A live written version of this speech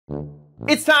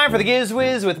It's time for the Giz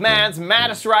Wiz with Mad's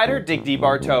maddest writer,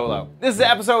 DeBartolo. This is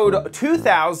episode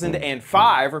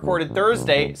 2005, recorded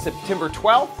Thursday, September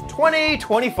 12th,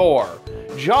 2024.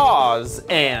 Jaws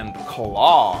and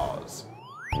Claws.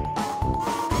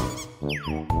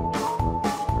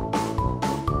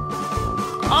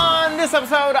 On this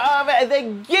episode of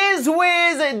the Giz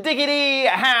Wiz, Diggity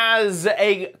has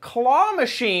a claw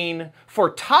machine for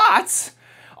tots.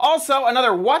 Also,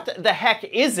 another what the heck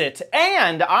is it?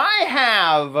 And I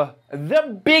have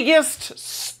the biggest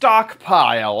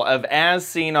stockpile of as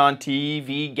seen on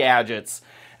TV gadgets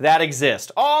that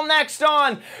exist. All next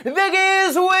on the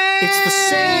Giz Wiz! It's the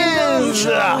same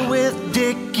show with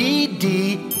Dickie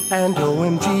D and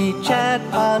OMG chat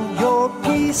on your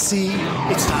PC.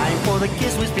 It's time for the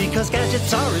Giz Wiz because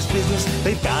gadgets are his business.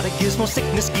 They've got a gizmo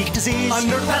sickness, geek disease,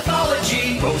 under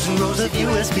pathology, rows and rows of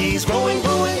USBs, glowing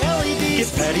LEDs.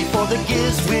 Get ready for the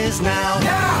Giz Wiz now.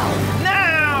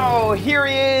 Now, here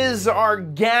he is, our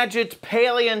gadget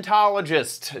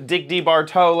paleontologist, Dick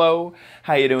DeBartolo.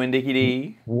 How you doing, Dickie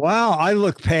D? Wow, I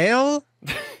look pale?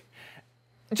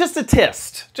 Just a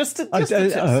tist. Just a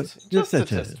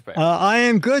tist. I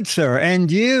am good, sir.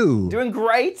 And you? Doing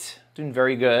great. Doing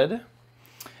very good.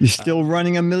 You still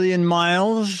running 1,000,000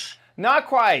 miles? Not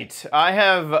quite. I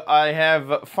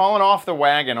have fallen off the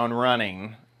wagon on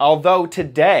running. Although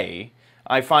today,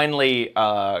 I finally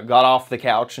got off the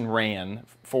couch and ran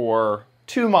for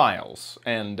 2 miles.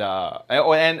 And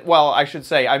well, I should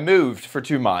say I moved for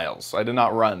 2 miles. I did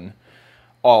not run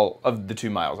all of the 2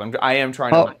 miles. I am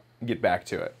trying to get back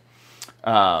to it.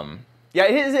 Yeah,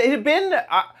 it had been,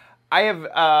 I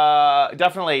have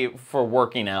definitely for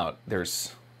working out,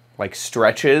 there's like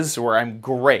stretches where I'm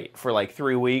great for like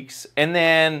 3 weeks. And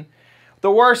then the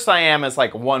worst I am is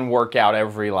like one workout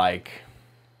every like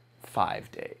 5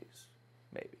 days.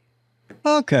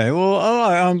 Okay, well,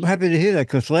 I'm happy to hear that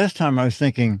because last time I was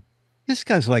thinking, this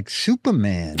guy's like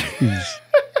Superman.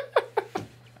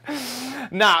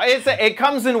 No, it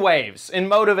comes in waves. In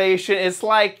motivation, it's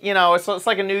like, you know, it's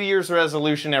like a New Year's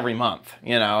resolution every month,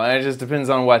 you know, and it just depends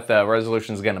on what the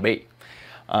resolution is going to be.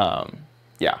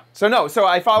 Yeah, so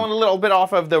I've fallen a little bit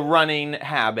off of the running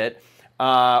habit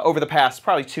over the past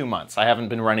probably 2 months. I haven't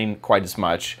been running quite as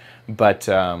much. But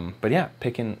yeah,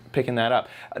 picking that up.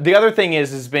 The other thing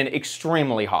is, it's been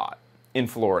extremely hot in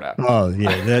Florida. Oh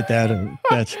yeah,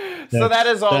 that's so that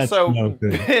has also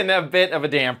been a bit of a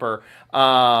damper.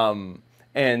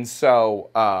 And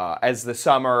so as the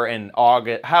summer and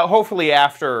August, hopefully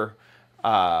after,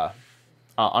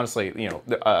 honestly, you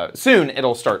know, soon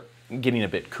it'll start getting a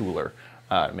bit cooler,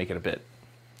 make it a bit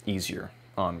easier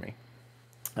on me.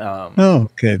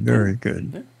 Okay, very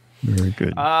good, very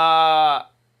good.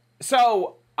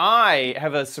 So I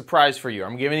have a surprise for you.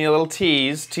 I'm giving you a little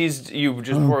tease. Teased you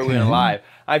just before we went live.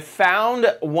 I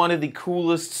found one of the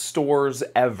coolest stores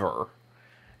ever,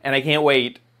 and I can't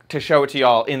wait to show it to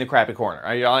y'all in the Crappy Corner.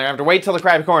 I have to wait till the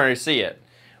Crappy Corner to see it.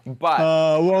 But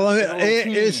well,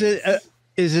 is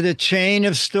it a chain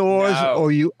of stores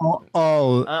or you?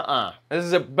 This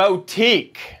is a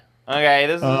boutique. Okay,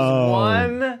 this is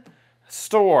one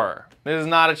store. There's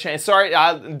not a chance. Sorry,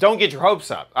 don't get your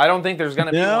hopes up. I don't think there's going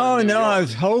to be one. No, I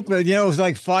was hoping. You know, it was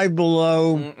like Five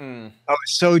Below. I was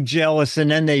so jealous.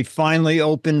 And then they finally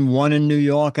opened one in New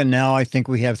York, and now I think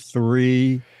we have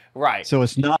 3. Right. So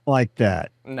it's not like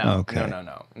that. No, okay.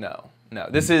 No.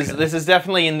 This is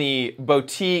definitely in the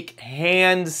boutique,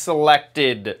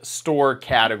 hand-selected store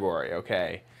category,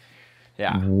 okay?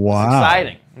 Yeah. Wow. It's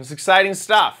exciting. It's exciting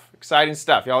stuff. Exciting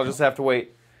stuff. Y'all just have to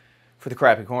wait for the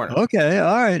Crappy Corner. Okay,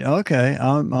 all right, okay.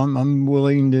 I'm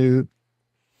willing to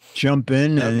jump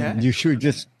in, and you should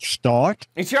just start.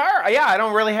 Sure. Yeah, I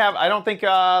don't really have. I don't think.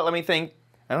 Let me think.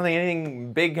 I don't think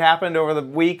anything big happened over the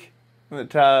week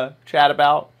to chat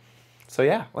about. So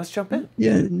yeah, let's jump in.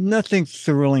 Yeah, nothing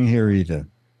thrilling here either.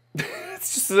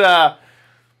 It's just a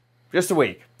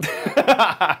week.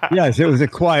 Yes, it was a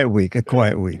quiet week. A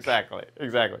quiet week. Exactly.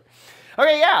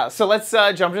 Okay, yeah. So let's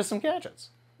jump into some gadgets.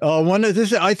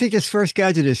 I think this first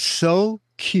gadget is so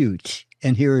cute,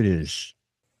 and here it is.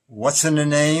 What's in the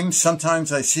name?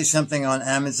 Sometimes I see something on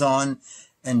Amazon,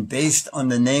 and based on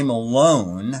the name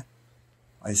alone,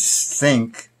 I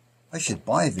think I should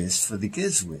buy this for the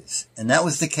Giz Wiz. And that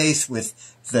was the case with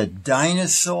the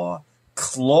dinosaur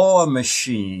claw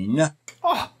machine,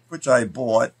 which I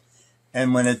bought.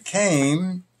 And when it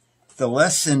came, the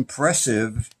less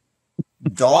impressive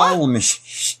doll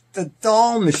machine. The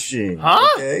doll machine. Huh?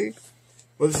 Okay.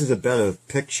 Well, this is a better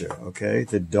picture. Okay.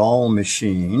 The doll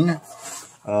machine.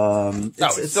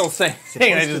 It's still the same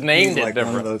thing. I just named it like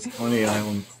different. one of those Coney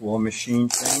Island claw machine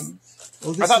things.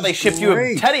 Oh, I thought they shipped you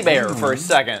a teddy bear for a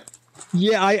second.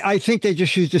 Yeah, I think they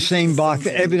just used the same box.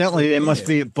 Evidently, there must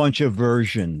be a bunch of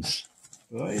versions.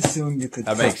 Well, I assume you could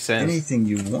That put makes sense. anything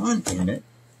you want in it.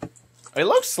 It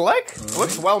looks slick. It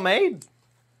looks well made.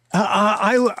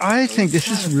 I think this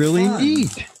is really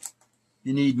neat.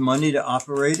 You need money to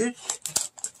operate it.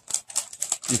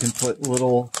 You can put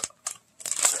little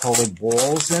colored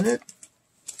balls in it.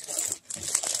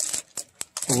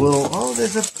 Oh,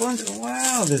 there's a bunch.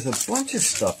 Wow, there's a bunch of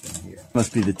stuff in here.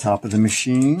 Must be the top of the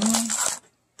machine.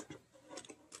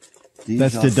 These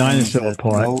That's are the things dinosaur that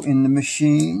part. go in the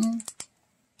machine.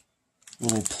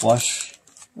 Little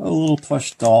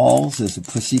plush dolls. There's a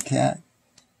pussycat.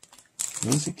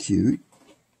 Those are cute.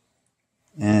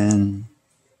 And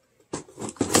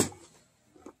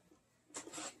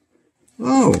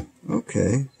oh,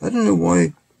 okay. I don't know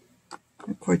why.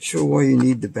 Not quite sure why you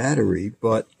need the battery,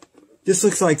 but this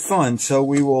looks like fun. So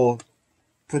we will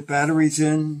put batteries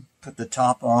in, put the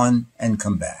top on, and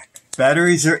come back.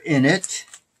 Batteries are in it,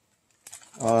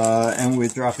 and we're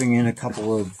dropping in a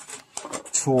couple of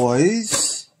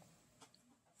toys.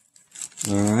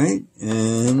 All right,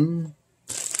 and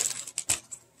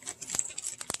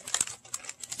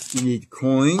you need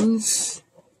coins.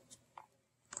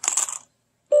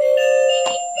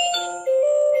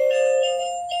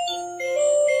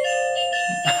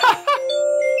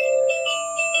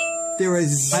 There are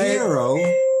 0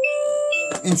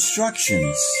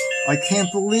 instructions. I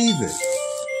can't believe it.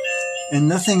 And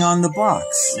nothing on the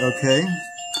box, okay?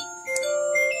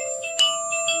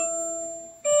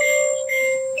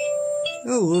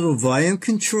 Oh, a little volume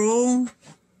control.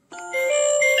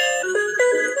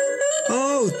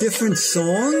 Oh, different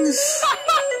songs.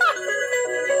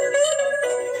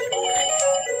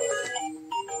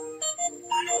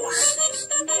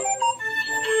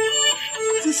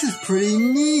 This is pretty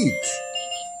neat.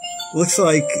 Looks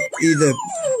like either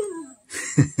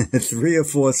 3 or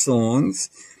 4 songs.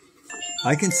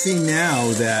 I can see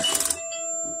now that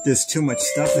there's too much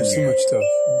stuff in here. Too much stuff.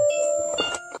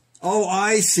 Oh,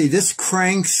 I see. This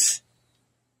cranks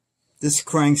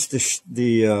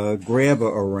the grabber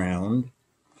around.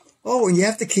 Oh, and you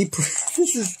have to keep.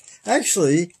 This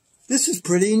is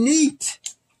pretty neat.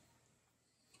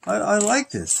 I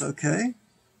like this. Okay,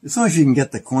 as long as you can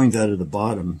get the coins out of the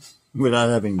bottom without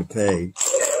having to pay.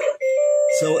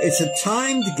 So it's a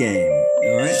timed game.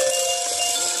 All right.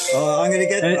 I'm gonna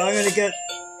get.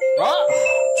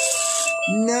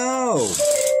 No.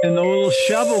 And the little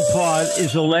shovel part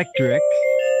is electric.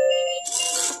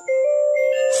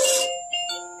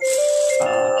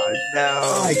 No.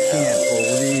 I can't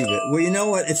believe it. Well, you know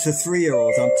what? It's the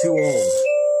 3-year-olds. I'm too old.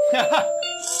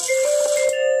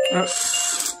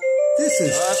 This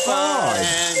is hard.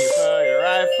 And you put your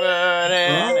right foot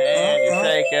in and you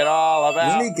shake it all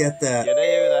about. Let me get that You do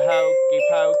the hokey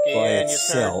pokey by and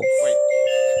itself. you turn. Wait.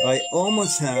 I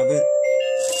almost have it.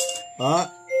 No,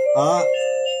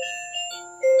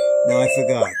 I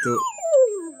forgot.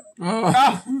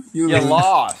 You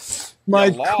lost. My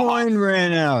You lost. coin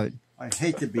ran out. I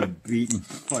hate to be beaten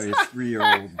by a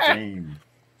 3-year-old game.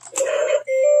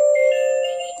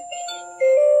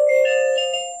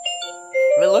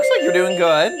 It looks like you're doing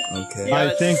good. Okay. I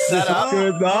think this set is up.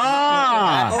 good.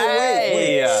 Ah! Oh, wait.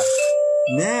 Hey.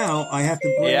 Now I have to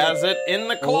He bring has it in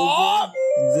the claw.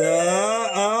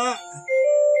 the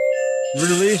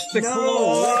Release the No,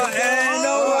 claw let go. and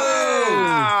away.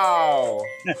 Wow.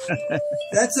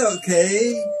 That's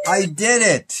okay. I did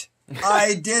it.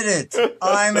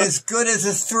 I'm as good as a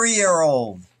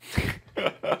 3-year-old.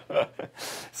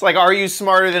 It's like, are you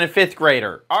smarter than a 5th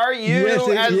grader? Are you Yes,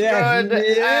 as yes, good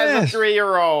as yes. a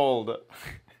 3-year-old?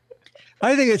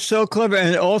 I think it's so clever,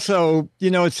 and also,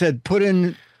 it said put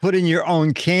in your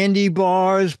own candy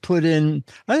bars. I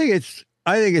think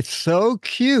it's so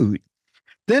cute.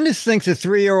 Dennis thinks a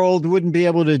 3-year-old wouldn't be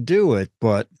able to do it,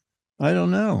 but I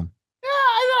don't know. Yeah,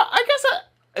 I guess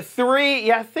a 3.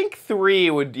 Yeah, I think 3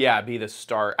 would be the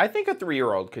start. I think a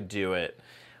 3-year-old could do it.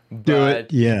 Do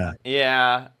it, yeah.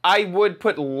 Yeah, I would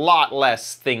put a lot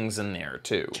less things in there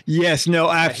too. Yes, no,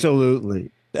 absolutely.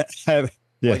 Yes,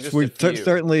 just we a few.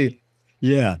 certainly,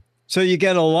 yeah. So you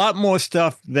get a lot more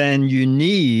stuff than you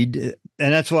need, and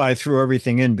that's why I threw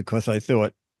everything in, because I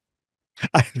thought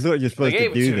you're supposed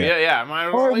to do that. Yeah.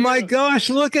 Oh my gosh!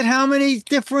 Look at how many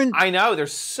different. I know,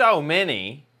 there's so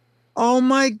many. Oh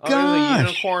my Oh, there's a gosh!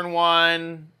 unicorn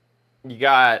one. You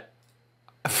got.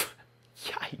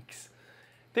 Yikes!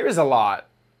 There is a lot.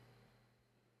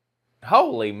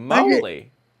 Holy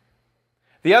moly!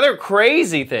 The other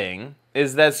crazy thing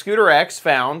is that Scooter X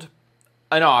found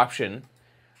an option.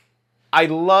 I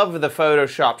love the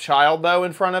Photoshop child, though,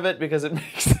 in front of it, because it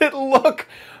makes it look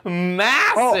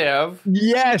massive.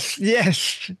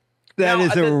 Yes. That Now,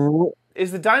 is a.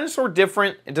 Is the dinosaur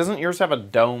different? Doesn't yours have a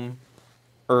dome?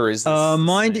 Or is this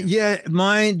Mine, the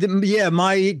same? yeah,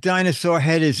 my dinosaur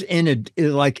head is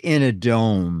like in a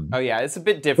dome. Oh yeah, it's a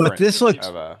bit different. But this looks,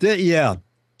 of a, yeah.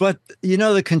 But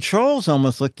the controls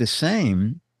almost look the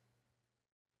same.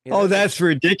 yeah, Oh, that's that's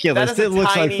ridiculous! that is a It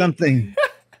looks like tiny- something.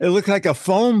 It looks like a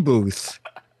phone booth.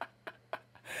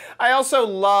 I also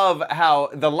love how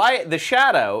the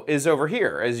shadow is over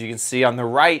here, as you can see on the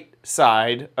right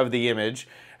side of the image,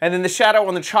 and then the shadow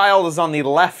on the child is on the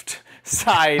left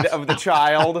side of the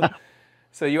child.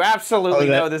 So you absolutely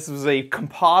know this was a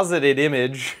composited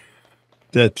image.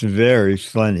 That's very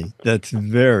funny. That's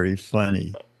very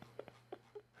funny.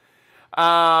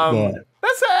 I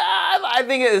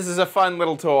think this is a fun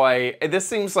little toy. This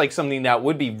seems like something that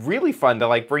would be really fun to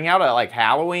like bring out at like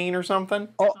Halloween or something.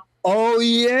 Oh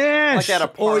yes, Like at a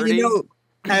party. Or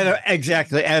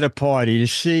exactly at a party to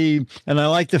see. And I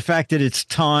like the fact that it's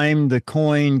timed. The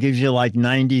coin gives you like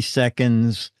 90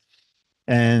 seconds,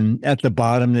 and at the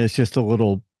bottom there's just a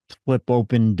little flip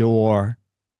open door.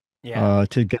 Yeah.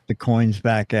 To get the coins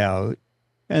back out,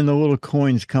 and the little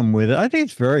coins come with it. I think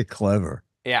it's very clever.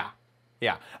 Yeah.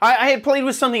 Yeah. I had played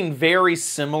with something very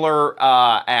similar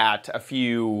at a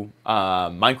few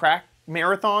Minecraft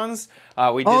marathons.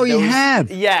 We did you have?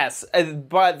 Yes.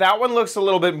 But that one looks a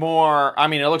little bit more, I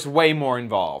mean, it looks way more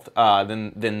involved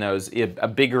than those. A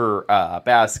bigger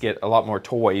basket, a lot more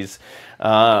toys,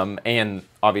 and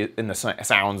obviously in the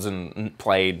sounds and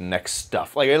played and next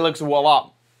stuff. Like, it looks a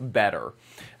lot better.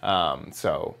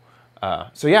 So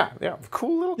yeah,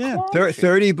 cool little claw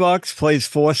machine. $30, plays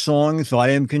 4 songs,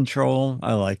 volume control.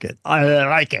 I like it. I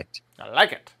like it. I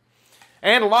like it.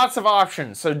 And lots of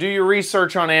options. So do your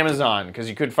research on Amazon because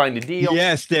you could find a deal.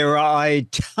 Yes, there are a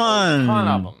ton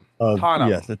of them.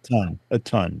 Yes, a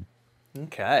ton.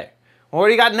 Okay. Well, what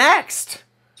do you got next?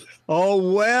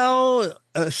 Oh, well,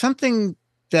 something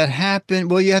that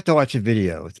happened. Well, you have to watch a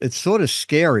video. It's sort of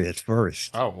scary at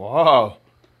first. Oh, whoa.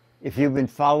 If you've been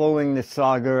following the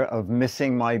saga of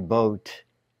missing my boat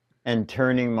and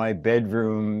turning my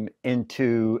bedroom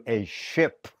into a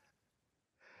ship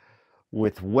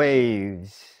with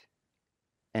waves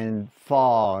and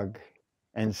fog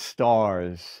and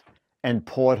stars and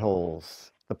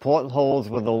portholes. The portholes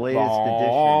were the latest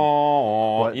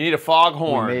addition. You need a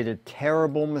foghorn. We made a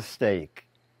terrible mistake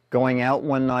going out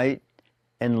one night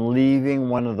and leaving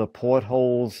one of the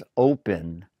portholes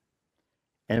open.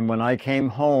 And when I came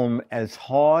home, as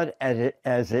hard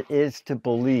as it is to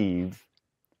believe,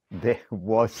 there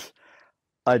was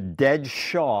a dead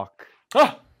shark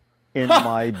in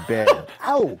my bed.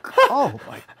 Oh,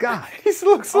 my God. He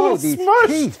looks a little these smushed.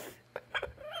 Teeth.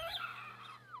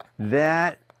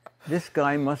 This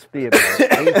guy must be about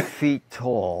 8 feet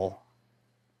tall.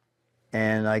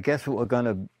 And I guess we're going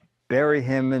to bury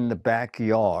him in the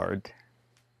backyard.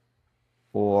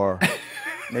 Or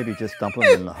maybe just dump him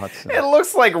in the Hudson. It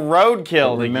looks like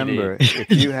roadkill. But remember, if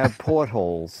you have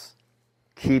portholes,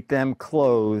 keep them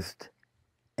closed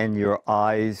and your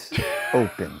eyes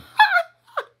open.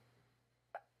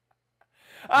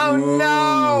 Oh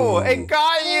no! It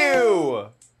got you!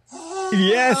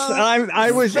 Yes,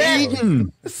 I was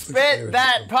eaten. Spit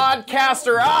that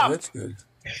podcaster up! That's good.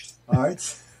 All right.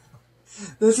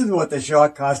 This is what the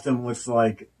shark costume looks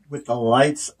like with the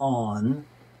lights on.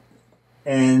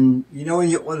 And you know when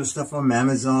you order stuff from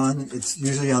Amazon, it's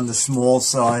usually on the small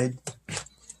side.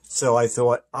 So I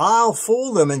thought, I'll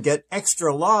fool them and get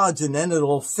extra large and then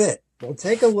it'll fit. Well,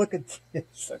 take a look at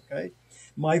this, okay?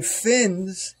 My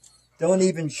fins don't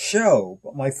even show,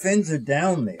 but my fins are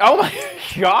down there. Oh my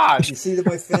God! You see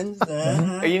my fins?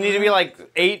 You need to be like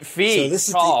 8 feet So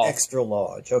this tall. is the extra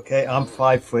large, okay? I'm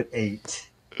 5'8".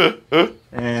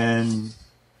 And,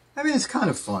 I mean, it's kind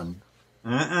of fun.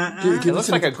 It looks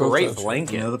like a great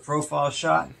blanket. Another profile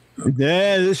shot.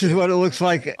 Yeah, this is what it looks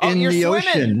like in you're the swimming.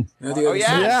 ocean. Oh,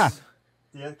 yes.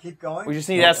 Yeah, keep going. We just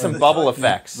need to add some bubble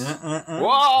effects.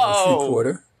 Whoa!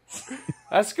 3/4.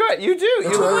 That's good. You do.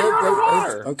 You look like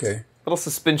water. Okay. Little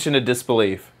suspension of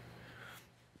disbelief.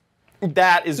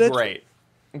 That is great.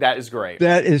 That is great.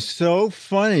 That is so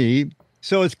funny.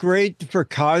 So it's great for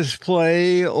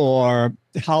cosplay or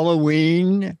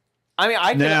Halloween. I mean,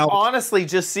 I can honestly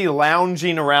just see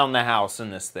lounging around the house in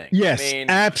this thing. Yes, I mean,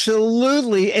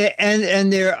 absolutely.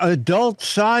 And they're adult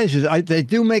sizes. They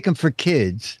do make them for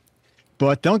kids,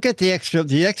 but don't get the extra.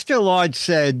 The extra large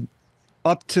said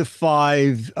up to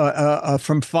 5,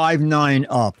 from 5'9"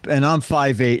 up, and I'm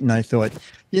 5'8", and I thought,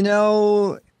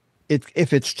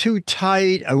 if it's too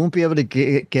tight, I won't be able to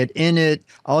get in it.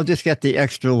 I'll just get the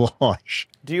extra large.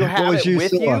 do you have it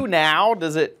with you now?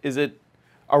 Is it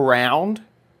around?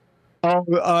 Oh,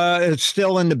 it's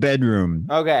still in the bedroom.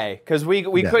 Okay, because we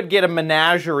Yeah. could get a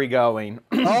menagerie going.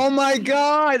 Oh my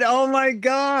God! Oh my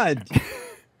God!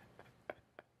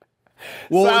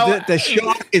 Well, So- the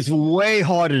shark is way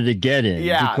harder to get in.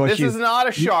 Yeah, because this is not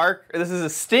a shark. This is a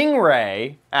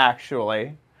stingray,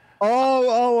 actually.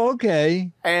 Oh,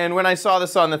 okay. And when I saw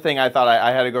this on the thing, I thought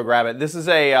I had to go grab it. This is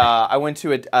I went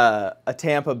to a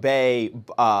Tampa Bay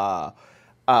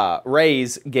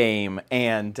Rays game,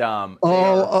 and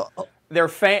they're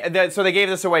so they gave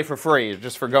this away for free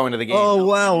just for going to the game. Oh,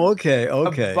 wow. Okay.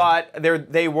 Okay. But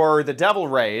they were the Devil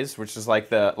Rays, which is like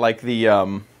the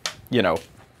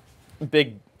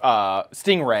big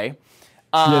stingray.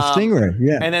 The stingray.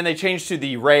 Yeah. And then they changed to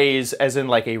the rays, as in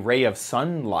like a ray of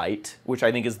sunlight, which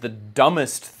I think is the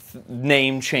dumbest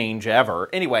name change ever.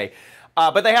 Anyway,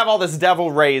 but they have all this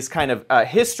Devil Rays kind of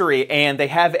history, and they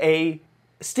have a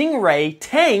stingray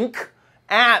tank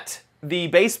at the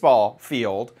baseball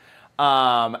field,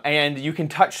 and you can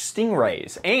touch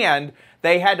stingrays. And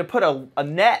they had to put a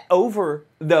net over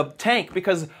the tank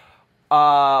because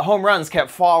home runs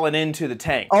kept falling into the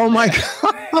tank. Oh my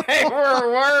God. They were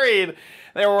worried.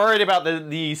 They were worried about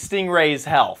the stingray's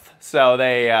health, so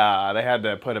they had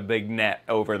to put a big net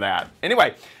over that.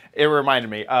 Anyway, it reminded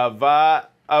me of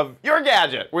your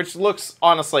gadget, which looks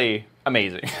honestly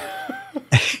amazing.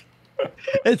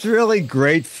 It's really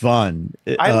great fun.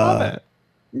 I love it.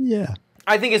 Yeah.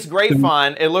 I think it's great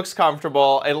fun. It looks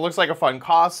comfortable. It looks like a fun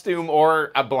costume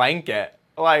or a blanket.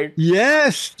 Like,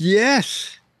 Yes.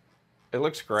 Yes. it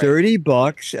looks great.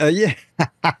 $30. Yeah.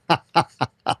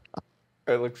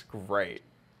 It looks great.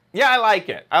 Yeah, I like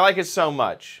it. I like it so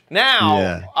much.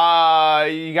 Now,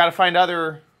 you got to find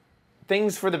other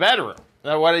things for the bedroom.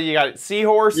 What do you got?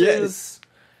 Seahorses?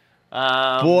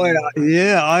 Boy,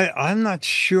 I'm not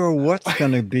sure what's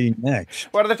going to be next.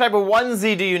 What other type of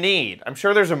onesie do you need? I'm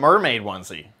sure there's a mermaid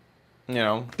onesie. You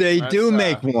know, They do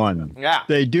make one. Yeah.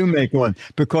 They do make one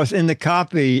because in the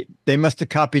copy, they must have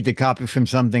copied the copy from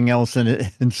something else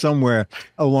and somewhere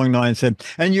along the line said,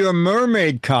 and your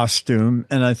mermaid costume.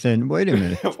 And I said, wait a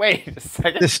minute. Wait a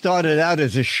second. This started out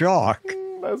as a shark.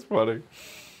 That's funny.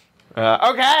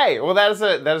 Okay, well that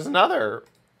is another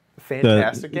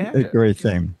fantastic A gadget. great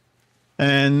thing.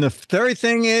 And the third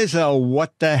thing is,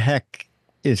 what the heck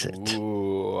is it? Ooh.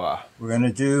 We're going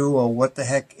to do a what the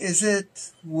heck is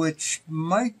it, which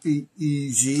might be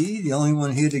easy. The only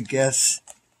one here to guess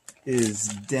is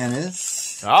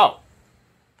Dennis. Oh.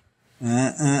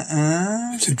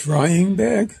 It's a drying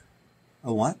bag.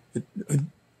 A what?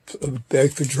 A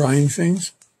bag for drying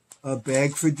things. A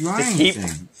bag for drying keep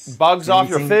things. bugs off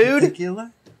your Anything food?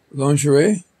 particular?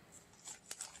 Lingerie.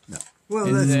 Well,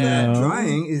 that's bad.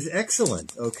 Drying is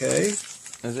excellent, okay?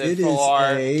 Is it It is for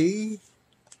a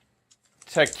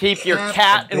to keep your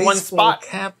cat in one baseball spot?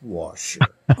 cap washer.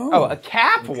 Oh, a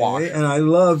cap Okay, washer. and I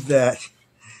love that.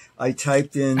 I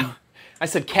typed in, I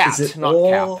said cat, is it not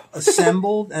all cap.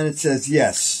 assembled? And it says,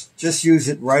 yes, just use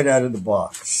it right out of the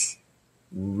box.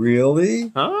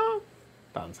 Really? Huh?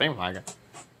 Doesn't seem like it.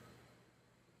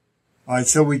 All right,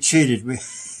 so we cheated.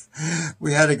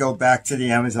 We had to go back to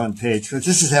the Amazon page because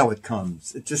this is how it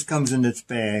comes. It just comes in its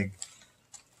bag.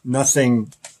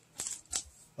 Nothing.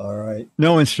 All right.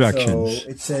 No instructions. So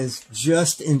it says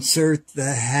just insert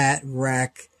the hat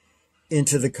rack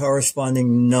into the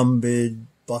corresponding numbered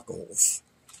buckles.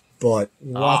 But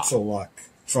lots of luck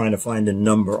trying to find a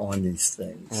number on these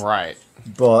things. Right.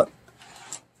 But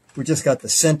we just got the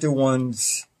center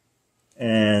ones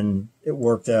and it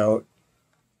worked out.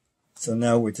 So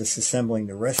now we're just assembling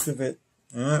the rest of it.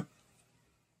 And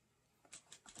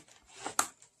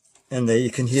there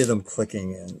you can hear them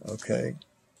clicking in, okay?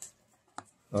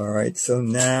 All right, so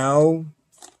now,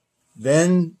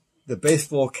 then the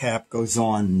baseball cap goes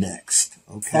on next,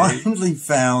 okay? Finally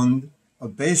found a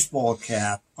baseball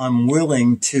cap I'm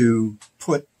willing to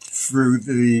put through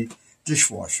the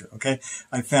dishwasher, okay?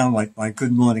 I found like my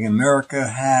Good Morning America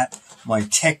hat, my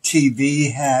Tech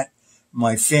TV hat,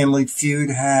 my Family Feud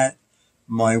hat,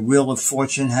 my Wheel of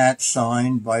Fortune hat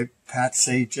signed by Pat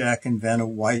Sajak and Vanna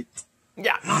White.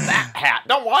 Yeah, not that hat.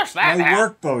 Don't wash that My hat.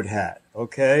 Workboat hat,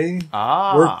 okay?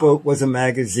 Ah. Workboat was a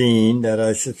magazine that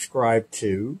I subscribed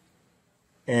to.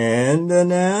 And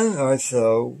then, all right,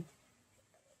 so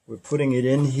we're putting it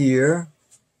in here.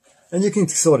 And you can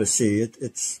sort of see it.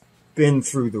 It's been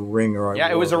through the ringer.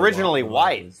 Yeah, it was originally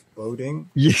white. Boating.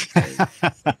 Yeah.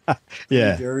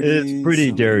 Yeah. dirty, It's pretty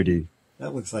some- dirty.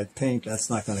 That looks like paint. That's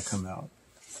not going to come out.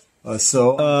 Put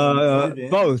it in.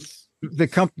 Both. The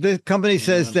company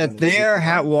says that their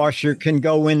hat washer can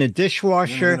go in a I'm going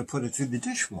dishwasher to put it through the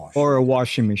dishwasher. or a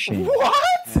washing machine. What?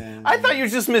 I thought you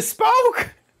just misspoke.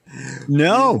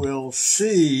 No. We'll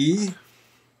see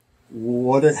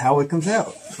how it comes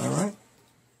out. All right.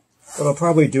 What I'll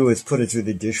probably do is put it through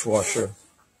the dishwasher.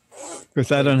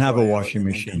 Because I don't have a washing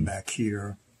Come machine. back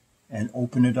here and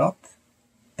open it up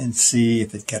and see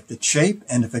if it kept its shape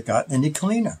and if it got any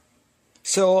cleaner.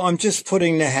 So I'm just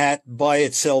putting the hat by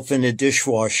itself in the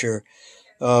dishwasher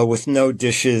with no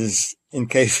dishes in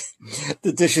case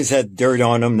the dishes had dirt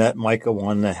on them that might go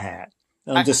on the hat.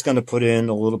 I'm just going to put in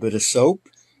a little bit of soap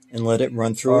and let it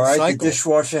run through its cycle. The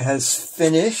dishwasher has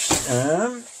finished.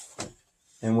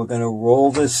 And we're going to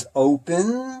roll this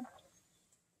open.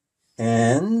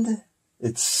 And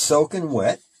it's soaking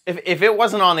wet. If it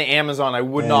wasn't on the Amazon, I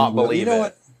would not believe it. You know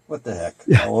what? What the heck?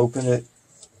 I'll open it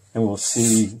and we'll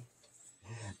see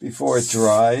before it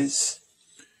dries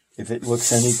if it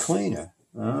looks any cleaner.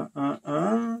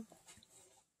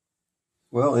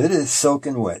 Well, it is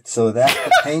soaking wet, so that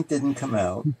the paint didn't come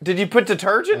out. Did you put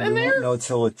detergent in We there? won't know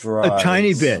until it dries. A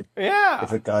tiny bit. Yeah.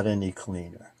 If it got any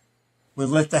cleaner. We'll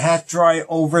let the hat dry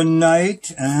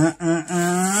overnight.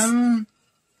 And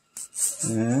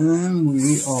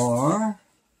we are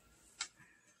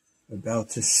about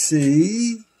to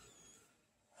see.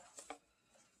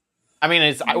 I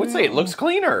mean, I would say it looks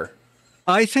cleaner.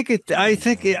 I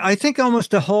think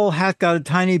almost the whole hat got a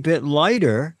tiny bit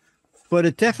lighter, but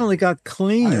it definitely got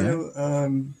cleaner. I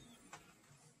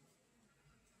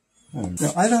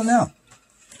don't know.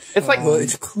 It's like, Well,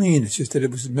 it's clean. It's just that it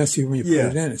was messy when you put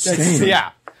it in. It's stained. yeah,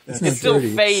 It's it's not still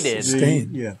dirty. faded. It's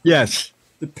stained. Yeah. Yes.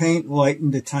 The paint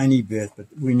lightened a tiny bit, but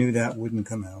we knew that wouldn't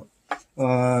come out.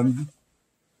 But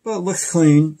it looks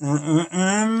clean.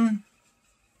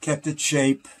 Kept its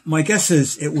shape. My guess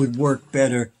is it would work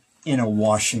better in a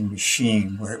washing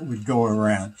machine where it would go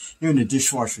around. Here in the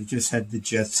dishwasher, just had the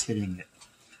jets hitting it.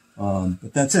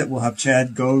 But that's it. We'll have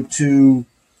Chad go to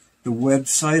the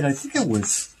website. I think it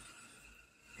was,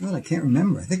 God, I can't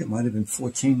remember. I think it might have been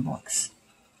 $14.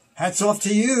 Hats off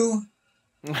to you.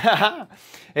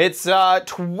 It's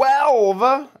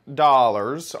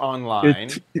 $12 online.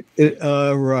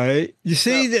 Right. You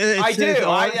see, I do.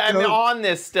 I'm on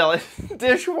this still.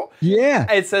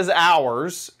 Yeah. It says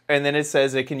hours, and then it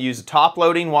says it can use a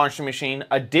top-loading washing machine,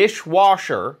 a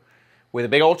dishwasher with a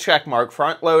big old check mark,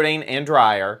 front-loading and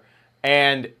dryer,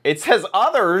 and it says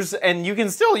others, and you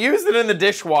can still use it in the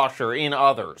dishwasher in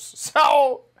others.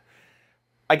 So,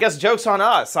 I guess joke's on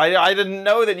us. I didn't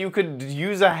know that you could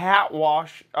use a hat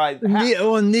wash.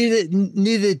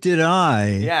 Neither did I.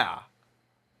 Yeah.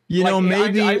 You know,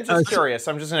 maybe I'm just curious.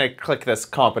 I'm just going to click this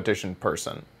competition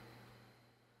person.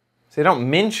 So they don't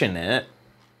mention it.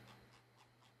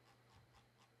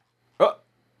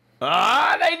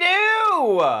 They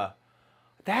do!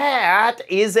 That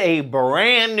is a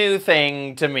brand new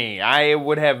thing to me. I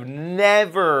would have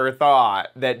never thought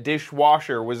that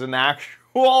dishwasher was an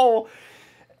actual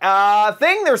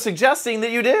thing they're suggesting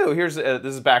that you do. Here's this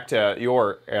is back to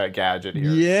your gadget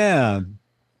here. Yeah.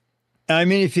 I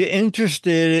mean, if you're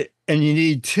interested and you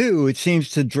need two, it seems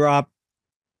to drop.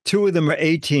 Two of them are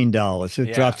 $18. So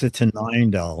it drops it to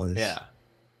 $9. Yeah.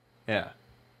 Yeah.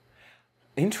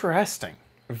 Interesting.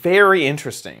 Very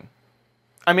interesting.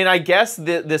 I mean, I guess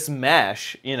this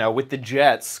mesh, you know, with the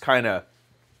jets kind of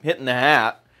hitting the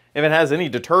hat, if it has any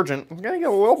detergent, it's going to get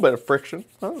a little bit of friction.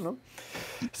 I don't know.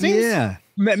 Yeah.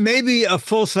 Maybe a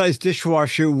full-size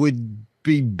dishwasher would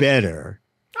be better.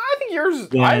 I think yours...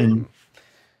 I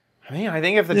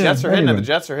think if the jets are hitting it, the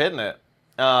jets are hitting it.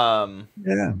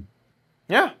 Yeah.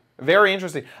 Yeah. Very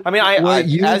interesting. I mean,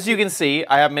 as you can see,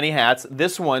 I have many hats.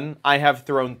 This one I have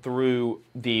thrown through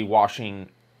the washing...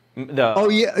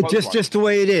 just the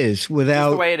way it is, without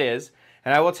just the way it is.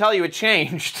 And I will tell you, it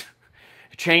changed.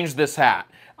 It changed this hat.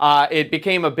 It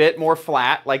became a bit more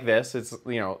flat, like this. It's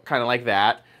kind of like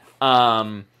that.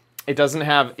 It doesn't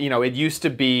have it used to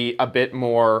be a bit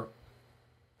more,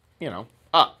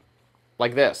 up,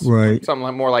 like this, right?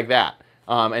 Something more like that.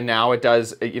 And now it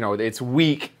does. It's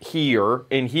weak here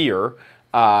and here.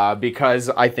 Because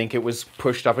I think it was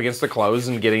pushed up against the clothes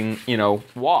and getting,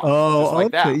 washed. Oh, just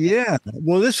like okay, that. Yeah.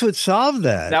 Well, this would solve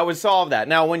that. That would solve that.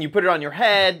 Now, when you put it on your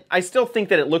head, I still think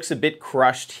that it looks a bit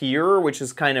crushed here, which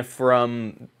is kind of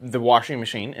from the washing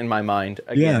machine in my mind.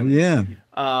 Again. Yeah.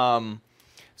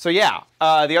 So yeah,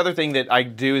 the other thing that I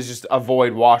do is just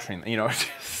avoid washing.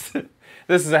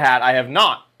 This is a hat I have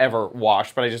not ever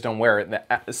washed, but I just don't wear it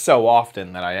so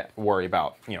often that I worry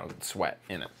about sweat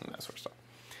in it and that sort of stuff.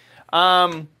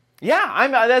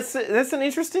 That's an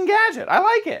interesting gadget. I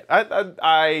like it.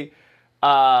 I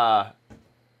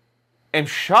am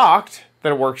shocked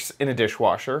that it works in a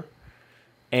dishwasher,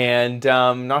 and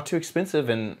not too expensive,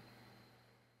 and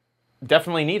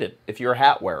definitely needed if you're a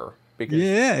hat wearer, Because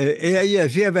yeah.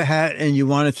 If you have a hat and you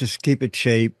want it to keep it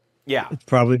shape, yeah, it's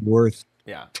probably worth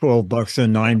yeah, $12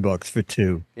 or $9 for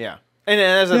two. yeah. And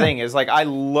that's the thing is, like, I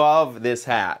love this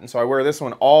hat, and so I wear this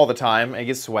one all the time. It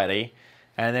gets sweaty,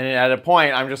 and then at a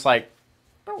point, I'm just like,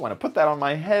 I don't want to put that on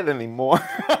my head anymore.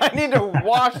 I need to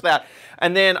wash that.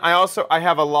 And then I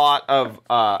have a lot of.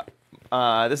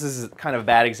 This is kind of a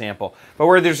bad example, but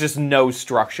where there's just no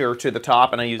structure to the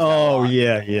top, and I use that a lot.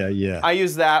 Yeah. I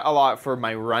use that a lot for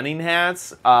my running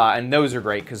hats, and those are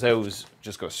great because those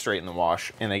just go straight in the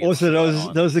wash, and they get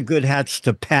Also, those are good hats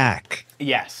to pack.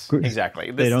 Yes,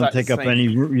 exactly. They don't take up any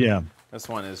room. Yeah. This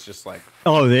one is just like,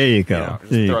 Oh, there you go. you know,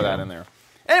 just throw that in there.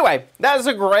 Anyway, that is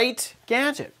a great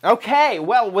gadget. Okay,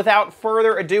 well, without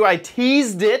further ado, I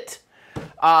teased it.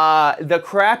 The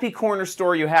crappy corner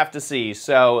store you have to see.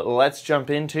 So let's jump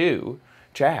into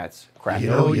Chad's crappy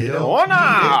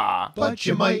corner. But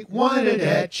you might want it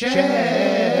at Chad's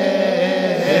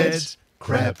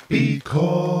Crappy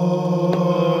Corner.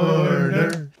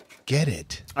 Get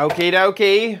it. Okie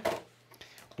dokie.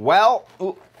 Well,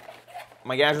 ooh,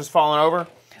 my gadget's falling over.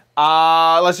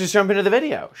 Let's just jump into the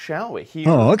video, shall we? Here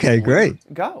okay,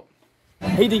 great. Go.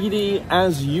 Hey Diggity,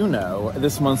 as you know,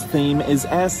 this month's theme is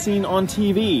As Seen on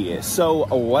TV. So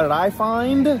what did I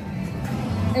find?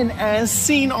 An As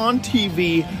Seen on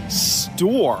TV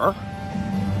store.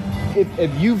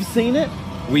 If you've seen it,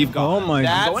 we've got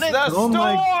that's the store!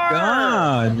 My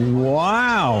God,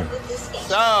 wow.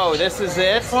 So this is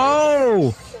it.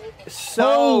 Oh, So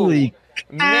holy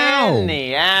cow.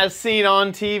 many As Seen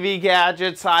on TV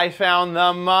gadgets. I found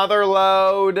the mother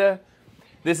load.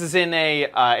 This is in a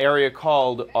area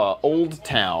called Old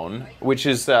Town, which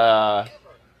is it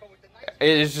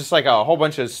is just like a whole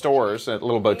bunch of stores,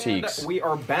 little boutiques. And we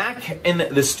are back in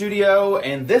the studio,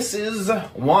 and this is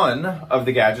one of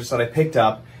the gadgets that I picked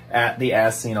up at the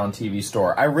As Seen on TV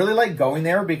store. I really like going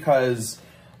there because,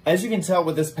 as you can tell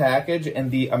with this package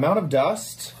and the amount of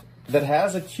dust that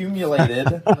has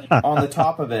accumulated on the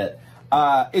top of it,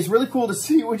 it's really cool to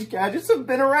see which gadgets have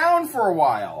been around for a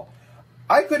while.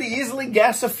 I could easily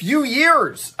guess a few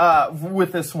years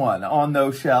with this one on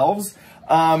those shelves.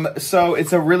 So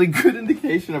it's a really good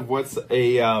indication of what's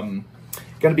going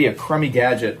to be a crummy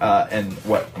gadget and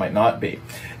what might not be.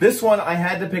 This one I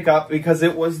had to pick up because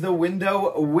it was the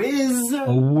Window Wiz.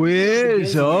 A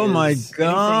Wiz, oh my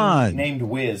God. Named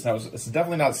Wiz. It's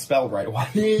definitely not spelled right.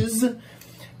 What is?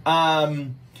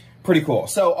 Pretty cool.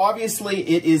 So obviously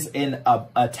it is an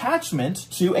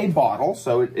attachment to a bottle.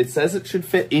 So it says it should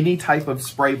fit any type of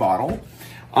spray bottle.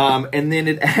 And then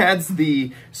it adds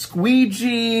the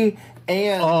squeegee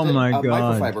and a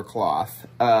microfiber cloth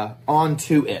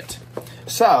onto it.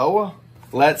 So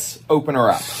let's open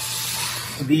her up.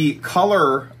 The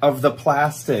color of the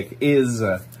plastic is,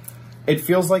 it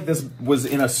feels like this was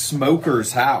in a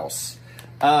smoker's house.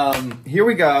 Here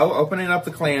we go, opening up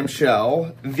the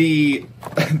clamshell. You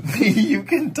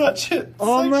can touch it.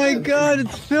 Oh my God,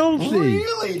 it's filthy.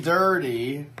 Really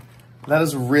dirty. That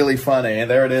is really funny. And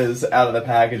there it is out of the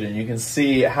packaging. You can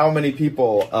see how many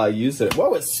people use it.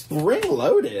 Whoa, it's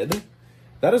spring-loaded.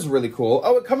 That is really cool.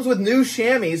 Oh, it comes with new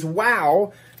chamois.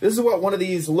 Wow. This is what one of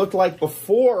these looked like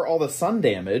before all the sun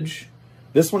damage.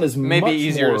 This one is maybe much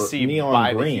easier more to see neon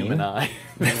by green. The human eye.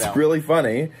 That's really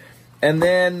funny. And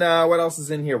then what else is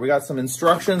in here? We got some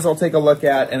instructions I'll take a look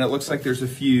at, and it looks like there's a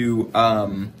few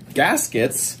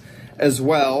gaskets as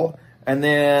well. And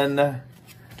then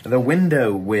the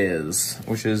Window Wiz,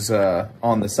 which is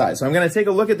on the side. So I'm going to take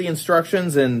a look at the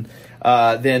instructions, and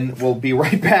then we'll be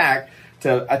right back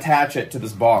to attach it to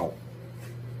this bottle.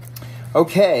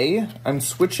 Okay, I'm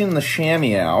switching the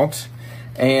chamois out,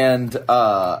 and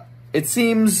it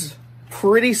seems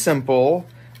pretty simple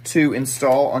to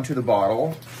install onto the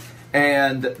bottle.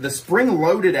 And the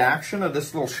spring-loaded action of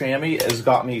this little chamois has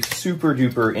got me super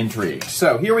duper intrigued.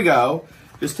 So here we go.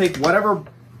 Just take whatever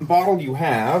bottle you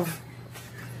have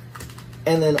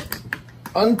and then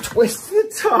untwist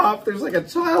the top. There's like a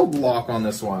child lock on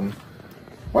this one.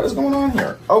 What is going on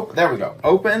here? Oh, there we go.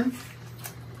 Open.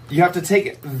 You have to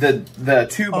take the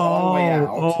tube all the way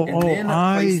out and then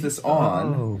place this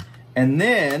on and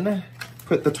then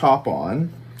put the top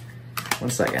on. 1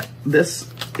 second.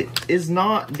 This is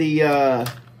not the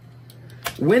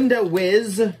Window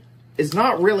Wiz is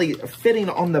not really fitting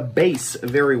on the base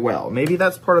very well. Maybe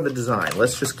that's part of the design.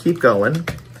 Let's just keep going.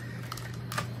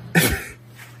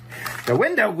 The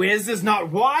Window Wiz is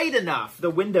not wide enough. The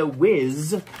Window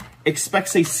Wiz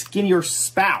expects a skinnier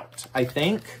spout, I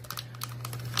think.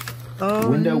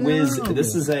 Window Wiz,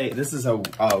 this is a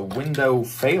window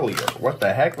failure. What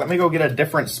the heck? Let me go get a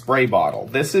different spray bottle.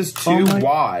 This is too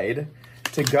wide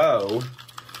to go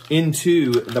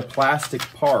into the plastic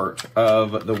part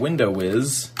of the Window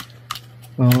Wiz.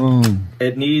 Oh.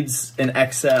 It needs an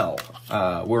XL.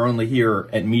 We're only here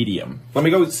at medium. Let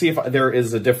me go see if there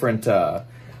is a different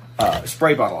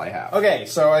spray bottle I have. Okay,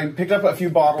 so I picked up a few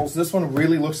bottles. This one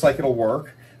really looks like it'll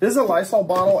work. This is a Lysol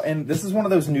bottle, and this is one of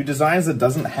those new designs that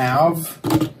doesn't have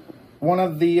one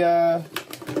of the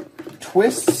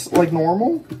twists like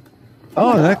normal.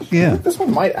 Oh, yeah. This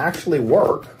one might actually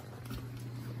work.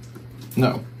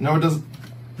 No, it doesn't.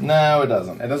 No, it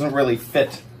doesn't. It doesn't really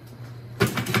fit.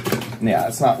 Yeah,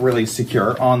 it's not really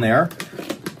secure on there.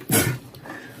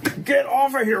 Get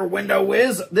off of here, Window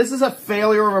Wiz. This is a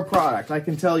failure of a product, I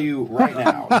can tell you right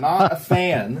now. Not a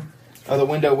fan of the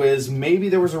Window Wiz. Maybe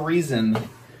there was a reason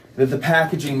that the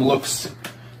packaging looks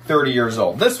 30 years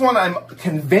old. This one I'm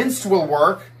convinced will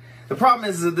work. The problem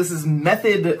is that this is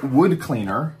method wood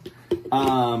cleaner,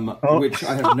 which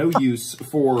I have no use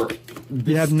for.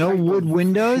 You have no wood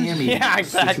windows? Yeah,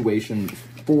 exactly. Situation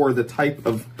for the type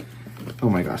of. Oh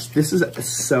my gosh, this is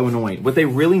so annoying. What they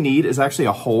really need is actually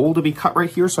a hole to be cut right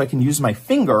here so I can use my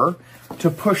finger to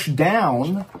push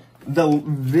down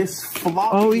this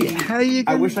floppy. Oh, yeah. How you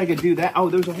gonna... I wish I could do that. Oh,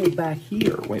 there's a hole back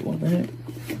here. Wait 1 minute.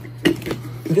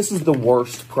 This is the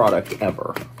worst product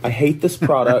ever. I hate this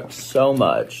product so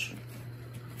much.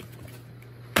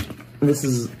 This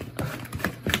is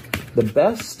the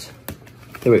best.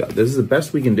 Here we go. This is the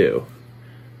best we can do.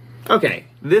 Okay,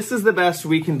 this is the best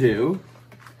we can do.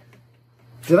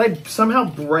 Did I somehow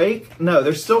break? No,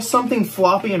 there's still something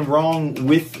floppy and wrong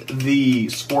with the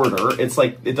squirter. It's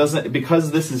like, it doesn't,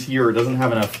 because this is here, it doesn't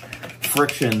have enough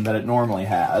friction that it normally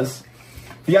has.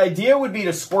 The idea would be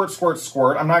to squirt, squirt,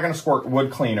 squirt. I'm not going to squirt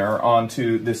wood cleaner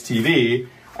onto this TV.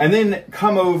 And then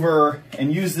come over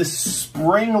and use this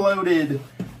spring-loaded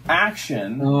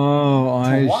action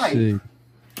to wipe. See.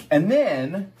 And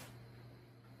then,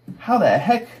 how the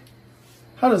heck,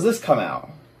 how does this come out?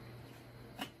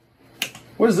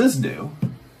 What does this do?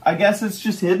 I guess it's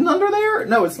just hidden under there?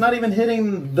 No, it's not even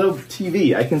hitting the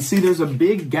TV. I can see there's a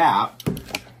big gap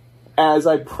as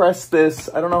I press this.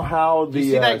 I don't know how the...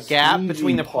 You see that gap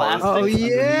between the plastic? Oh,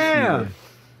 yeah.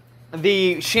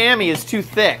 The chamois is too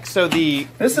thick, so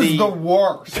This is the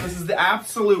worst. This is the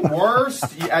absolute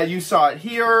worst. You saw it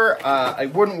here.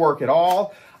 It wouldn't work at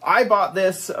all. I bought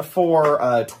this for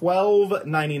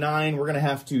 $12.99. We're going to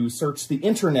have to search the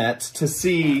internet to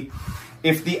see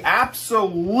if the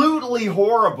absolutely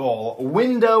horrible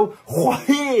Window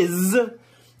Wiz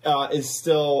is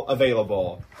still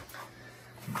available.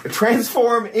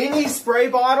 Transform any spray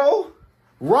bottle,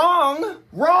 wrong,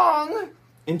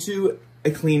 into a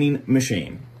cleaning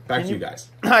machine. Back to you guys.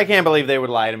 I can't believe they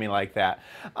would lie to me like that.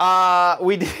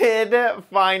 We did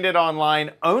find it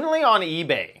online, only on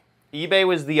eBay. eBay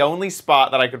was the only spot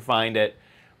that I could find it.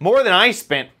 More than I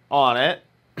spent on it.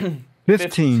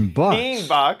 15 bucks. 15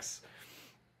 bucks.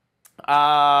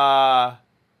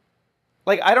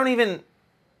 Like, I don't even...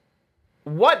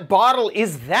 What bottle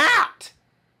is that?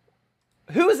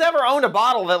 Who's ever owned a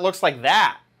bottle that looks like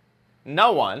that?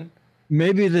 No one.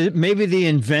 Maybe the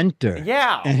inventor.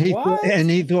 Yeah. And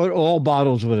he thought all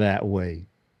bottles were that way.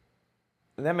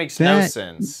 That makes no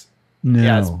sense. No.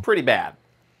 Yeah, it's pretty bad.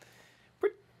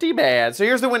 Pretty bad. So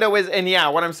here's the Window Wiz, and yeah,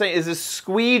 what I'm saying is this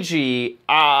squeegee,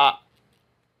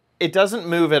 it doesn't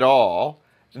move at all.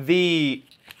 The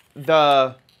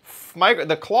cloth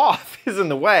is in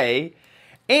the way,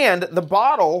 and the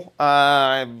bottle,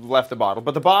 I left the bottle,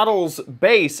 but the bottle's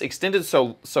base extended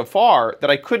so far that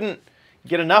I couldn't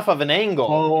get enough of an angle.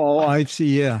 Oh, I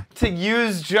see, yeah. To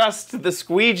use just the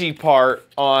squeegee part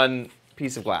on a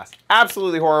piece of glass.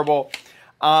 Absolutely horrible.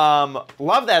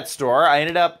 Love that store. I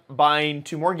ended up buying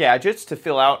 2 more gadgets to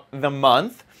fill out the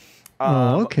month.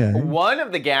 Okay. One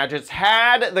of the gadgets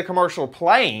had the commercial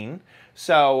playing,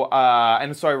 so I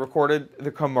recorded the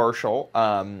commercial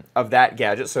of that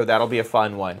gadget, so that'll be a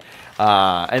fun one.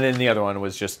 And then the other one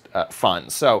was just fun.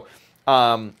 So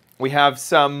we have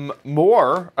some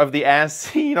more of the As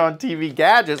Seen on TV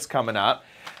gadgets coming up.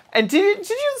 And did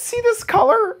you see this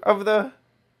color of the...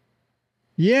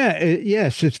 Yeah,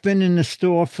 yes, it's been in the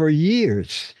store for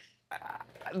years.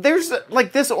 There's,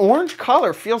 like, this orange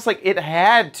color feels like it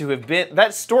had to have been...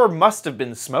 That store must have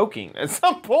been smoking at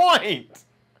some point.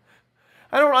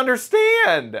 I don't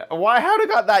understand. How'd it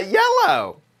got that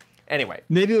yellow? Anyway.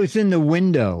 Maybe it was in the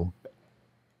window.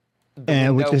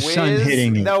 And with the sun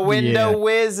hitting it. The Window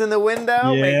Wiz in the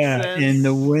window? Yeah, Makes sense. in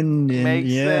the window. Makes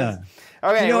sense.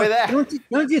 Okay, with that.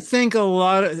 Don't you think a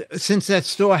lot of, since that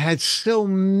store had so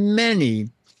many,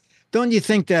 don't you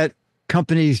think that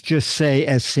companies just say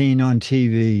as seen on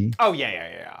TV? Oh,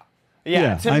 yeah.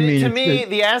 Yeah, I mean, to me,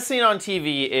 the as seen on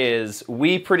TV is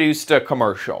we produced a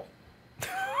commercial.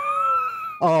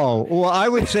 Oh, well, I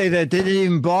would say that they didn't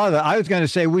even bother. I was going to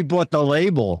say we bought the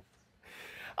label.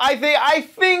 I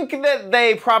think that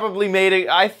they probably made it.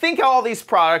 I think all these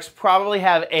products probably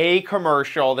have a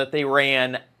commercial that they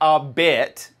ran a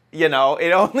bit. You know,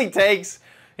 it only takes.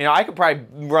 You know, I could probably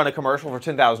run a commercial for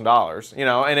 $10,000. You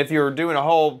know, and if you're doing a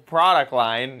whole product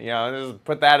line, you know, just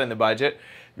put that in the budget.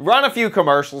 Run a few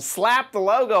commercials, slap the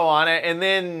logo on it, and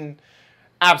then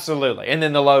absolutely, and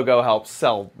then the logo helps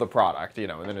sell the product. You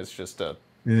know, and then it's just a.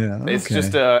 Yeah,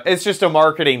 okay. It's just a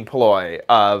marketing ploy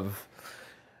of.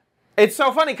 It's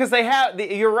so funny because they have.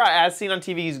 You're right. As seen on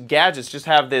TV's gadgets, just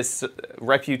have this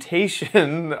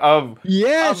reputation of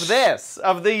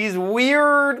of these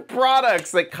weird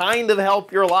products that kind of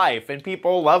help your life, and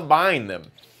people love buying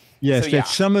them. Yes, so, that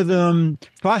some of them.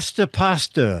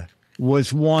 Pasta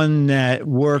was one that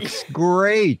works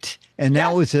great, and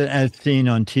that was an as seen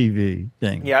on TV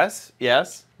thing. Yes. Yeah.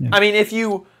 I mean, if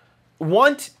you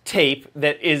want tape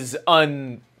that is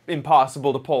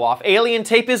impossible to pull off, alien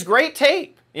tape is great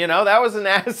tape. You know, that was an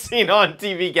as seen on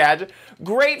TV gadget.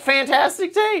 Great,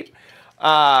 fantastic tape.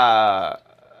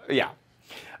 Yeah.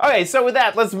 Okay, so with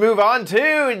that, let's move on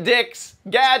to Dick's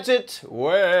Gadget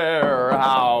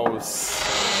Warehouse.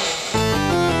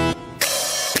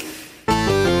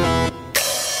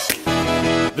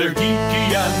 They're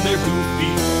geeky and they're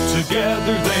goofy,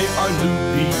 together they are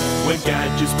loopy. When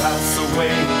gadgets pass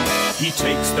away, he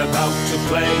takes them out to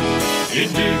play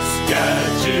in Dick's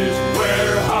Gadget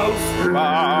Warehouse.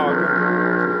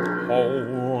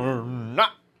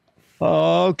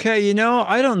 Okay, you know,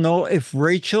 I don't know if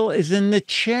Rachel is in the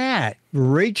chat.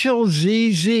 Rachel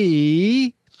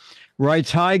ZZ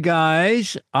writes, "Hi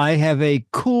guys, I have a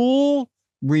cool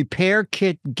repair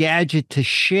kit gadget to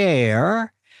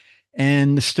share,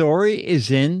 and the story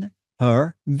is in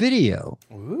her video."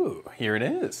 Ooh, here it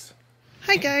is.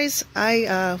 Hi guys,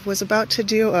 I was about to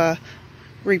do a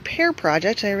repair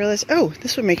project and I realized, oh,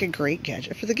 this would make a great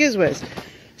gadget for the Giz Wiz.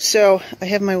 So I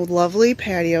have my lovely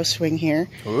patio swing here.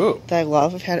 Ooh. That I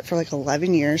love. I've had it for like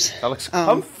 11 years. That looks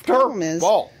comfortable. Problem is,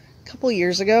 a couple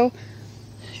years ago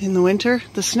in the winter,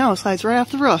 the snow slides right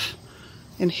off the roof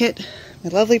and hit my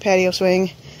lovely patio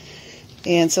swing.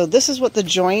 And so this is what the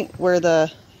joint where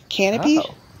the canopy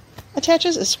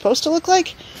attaches is supposed to look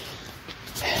like.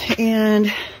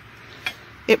 And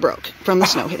it broke from the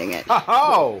snow hitting it.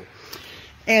 Oh!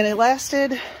 And it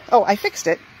lasted, I fixed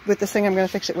it with this thing I'm going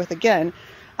to fix it with again.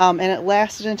 And it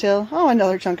lasted until,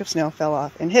 another chunk of snow fell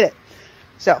off and hit it.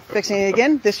 So, fixing it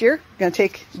again this year, I'm going to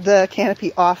take the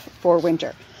canopy off for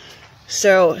winter.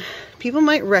 So, people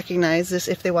might recognize this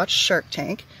if they watch Shark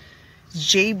Tank.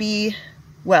 JB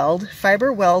Weld,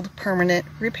 Fiber Weld Permanent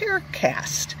Repair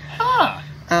Cast. Huh.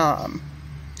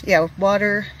 Yeah,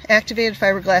 water activated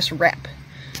fiberglass wrap.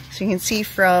 So you can see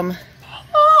from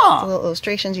the little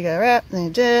illustrations, you got a wrap,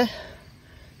 then you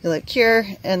let it cure,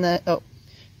 and then,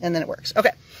 and then it works.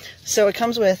 Okay, so it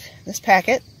comes with this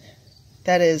packet.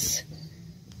 That is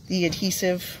the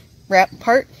adhesive wrap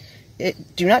part.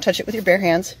 Do not touch it with your bare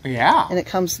hands. Yeah. And it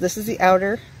comes, this is the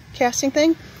outer casting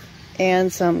thing,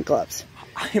 and some gloves.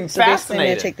 I'm so basically fascinated. I'm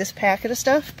going to take this packet of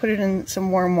stuff, put it in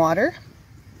some warm water,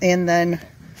 and then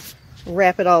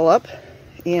wrap it all up,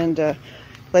 and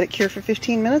let it cure for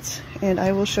 15 minutes, and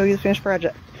I will show you the finished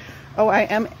project. Oh,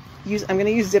 I'm going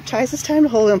to use zip ties this time to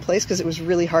hold it in place because it was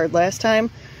really hard last time.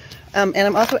 And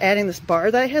I'm also adding this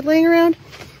bar that I had laying around.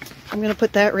 I'm going to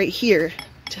put that right here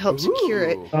to help secure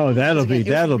it. Oh, that'll be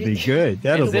good. That'll be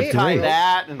tie great.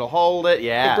 that and it'll hold it.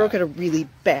 Yeah. It broke at a really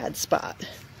bad spot.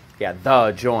 Yeah,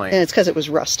 the joint. And it's because it was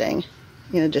rusting,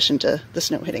 in addition to the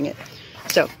snow hitting it.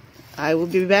 So I will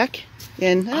be back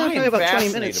in probably about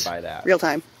 20 minutes. By that. Real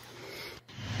time.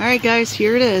 Alright guys,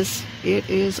 here it is. It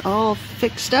is all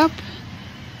fixed up.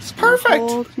 It's perfect.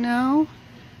 Cold now.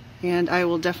 And I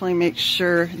will definitely make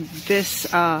sure this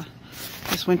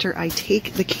this winter I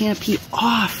take the canopy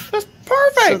off. That's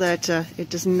perfect. So that it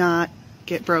does not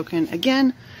get broken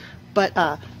again.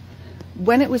 But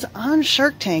when it was on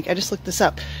Shark Tank, I just looked this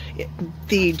up.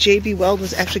 The JB Weld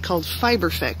was actually called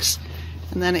Fiberfix.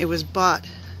 And then it was bought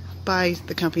by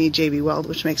the company JB Weld,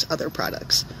 which makes other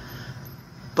products.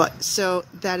 But so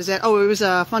that is it. Oh, it was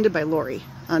funded by Lori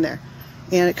on there,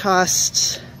 and it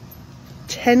costs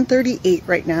 $10.38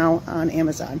 right now on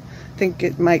Amazon. I think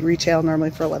it might retail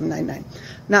normally for $11.99.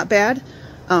 Not bad,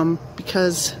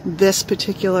 because this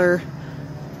particular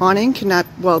awning cannot,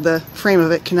 well, the frame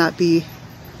of it cannot be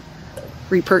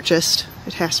repurchased.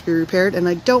 It has to be repaired, and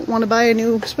I don't want to buy a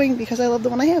new swing because I love the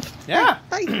one I have. Yeah.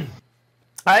 Bye.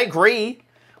 I agree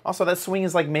Also, that swing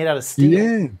is like made out of steel.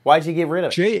 Yeah. Why'd you get rid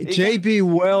of it? JB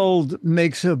Weld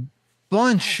makes a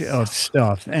bunch of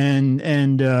stuff, and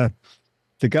the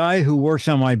guy who works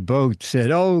on my boat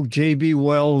said, "Oh, JB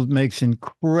Weld makes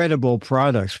incredible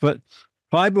products," but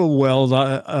fiber weld,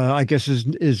 I guess,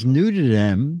 is new to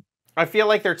them. I feel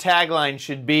like their tagline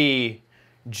should be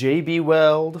JB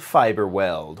Weld, fiber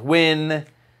weld. When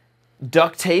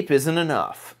duct tape isn't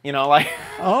enough, you know, like.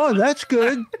 Oh, that's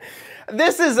good.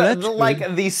 This is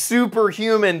like the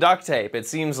superhuman duct tape, it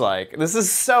seems like. This is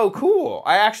so cool.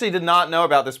 I actually did not know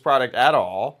about this product at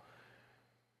all.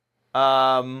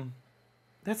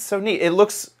 That's so neat. It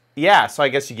looks, yeah, so I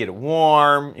guess you get it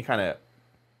warm. You kind of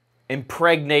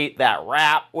impregnate that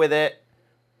wrap with it.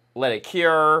 Let it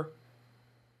cure.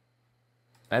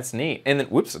 That's neat. And then,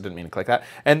 whoops, I didn't mean to click that.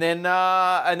 And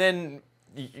then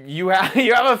you have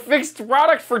a fixed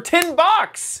product for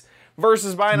 $10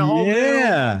 versus buying a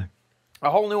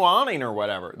whole new awning or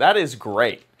whatever. That is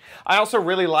great. I also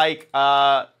really like,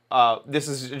 this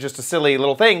is just a silly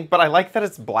little thing, but I like that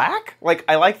it's black. Like,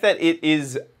 I like that it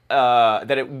is,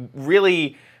 that it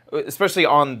really, especially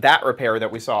on that repair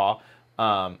that we saw,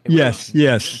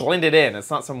 yes. blended in. It's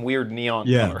not some weird neon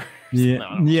color.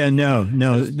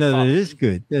 No, that is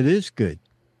good. That is good.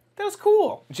 That was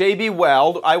cool. JB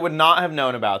Weld, I would not have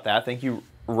known about that. Thank you,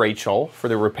 Rachel, for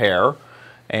the repair.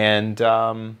 And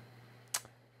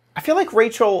I feel like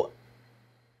Rachel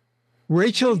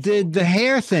did the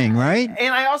hair thing, right?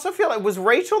 And I also feel like, was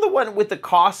Rachel the one with the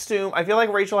costume? I feel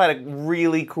like Rachel had a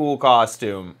really cool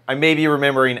costume. I may be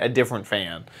remembering a different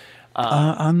fan.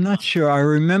 I'm not sure. I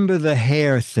remember the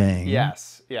hair thing.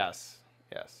 Yes.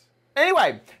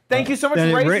 Anyway, thank you so much,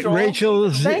 Rachel.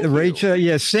 Rachel,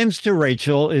 yeah, Sims to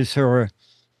Rachel is her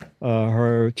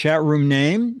chat room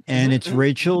name, and it's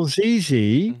Rachel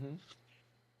ZZ.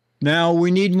 Now we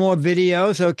need more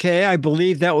videos. Okay, I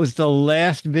believe that was the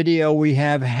last video we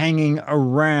have hanging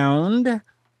around.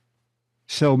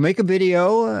 So make a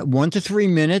video, 1 to 3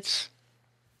 minutes.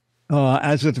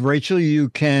 As with Rachel, you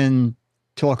can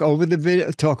talk over the video,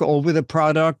 talk over the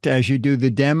product as you do the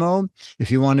demo.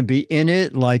 If you want to be in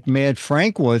it, like Mad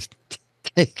Frank was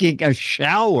taking a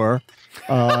shower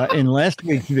in last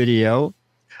week's video,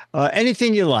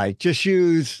 anything you like, just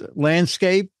use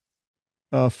landscape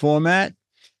format.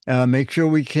 Make sure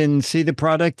we can see the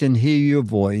product and hear your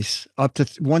voice. Up to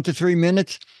 1 to 3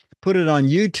 minutes. Put it on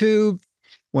YouTube.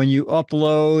 When you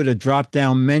upload, a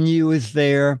drop-down menu is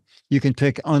there. You can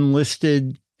pick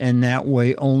unlisted, and that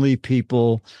way only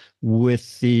people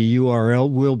with the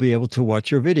URL will be able to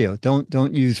watch your video.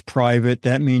 Don't use private.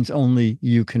 That means only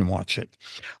you can watch it.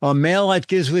 Mail at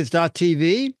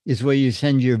gizwiz.tv is where you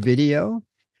send your video.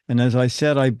 And as I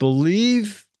said, I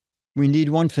believe we need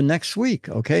one for next week,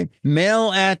 okay?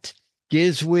 Mail at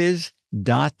gizwiz.tv.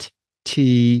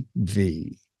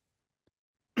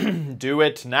 Do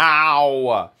it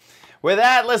now. With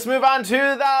that, let's move on to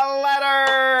the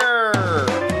letter.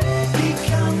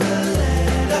 Become the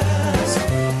letters,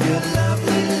 your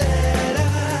lovely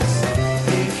letters.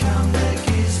 Become the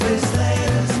Giz Wiz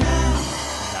letters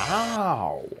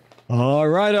now. All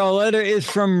right, our letter is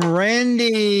from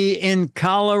Randy in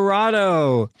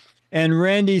Colorado. And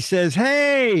Randy says,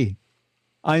 hey,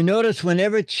 I notice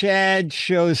whenever Chad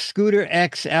shows Scooter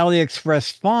X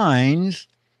AliExpress finds,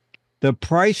 the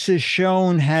prices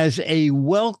shown has a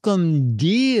welcome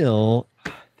deal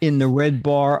in the red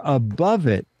bar above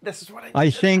it. This is what I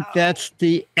think that's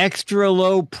the extra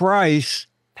low price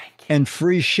and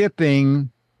free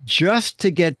shipping just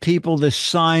to get people to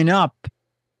sign up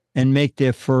and make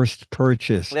their first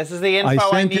purchase. This is the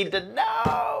info I need to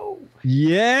know.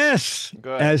 Yes.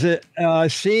 Good. As it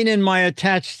seen in my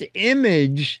attached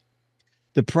image,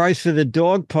 the price for the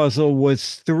dog puzzle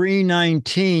was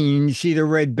 $3.19. You see the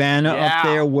red banner up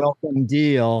there, welcome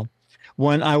deal.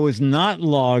 When I was not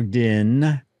logged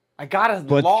in, I gotta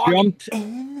log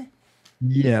in.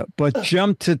 Yeah, but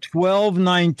jumped to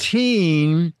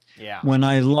 $12.19 when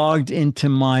I logged into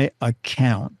my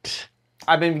account.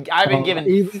 I've been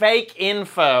given fake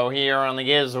info here on the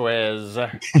Giz Wiz. Okay,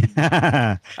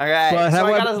 so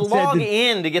I gotta log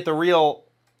in to get the real.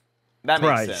 That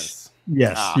makes sense.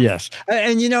 Yes, yes,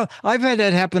 and you know I've had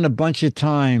that happen a bunch of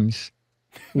times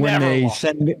when they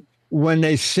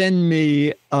send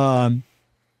me an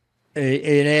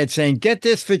ad saying get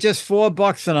this for just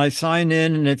 $4, and I sign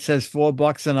in and it says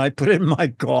 $4, and I put it in my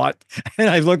cart and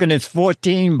I look and it's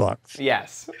 $14.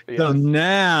 Yes. So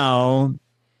now.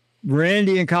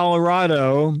 Randy in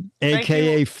Colorado,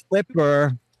 a.k.a.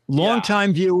 Flipper,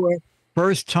 longtime viewer,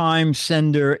 first-time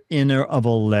sender inner of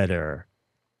a letter.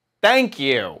 Thank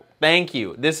you. Thank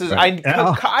you. This is I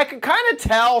could kind of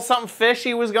tell something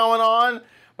fishy was going on,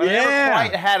 But I never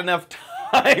quite had enough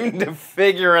time to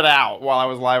figure it out while I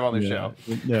was live on the show.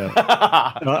 Yeah.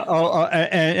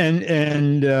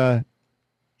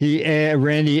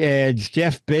 Randy adds,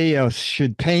 Jeff Bezos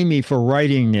should pay me for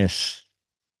writing this.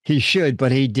 He should,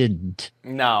 but he didn't.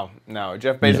 No,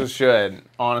 Jeff Bezos should,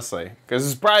 honestly. Because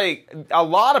it's probably, a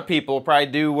lot of people probably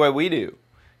do what we do.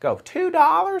 Go,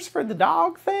 $2 for the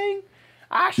dog thing?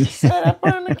 I should set up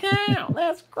an account.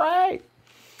 That's great.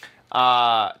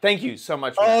 Thank you so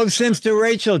much for that. Simster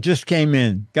Rachel just came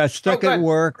in. Got stuck at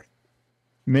work.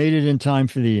 Made it in time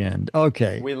for the end.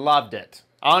 Okay. We loved it.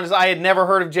 Honestly, I had never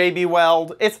heard of JB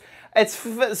Weld. I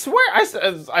swear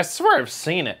I've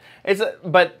seen it.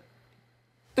 But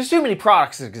there's too many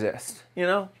products that exist, you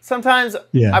know? Sometimes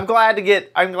I'm glad to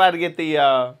get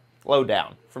the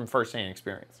lowdown from firsthand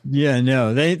experience. Yeah,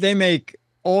 no. They make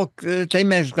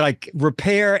like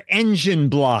repair engine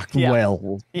block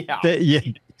welds. Yeah.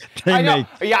 I know.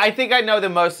 I think I know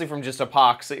them mostly from just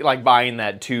epoxy, like buying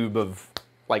that tube of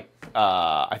like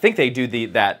I think they do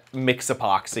that mix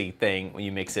epoxy thing when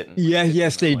you mix it.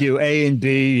 Yes, they do. A and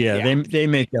B. Yeah. They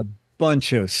make a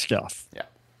bunch of stuff. Yeah.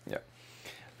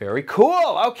 Very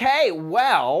cool. Okay,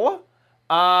 well,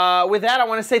 with that, I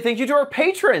want to say thank you to our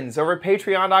patrons over at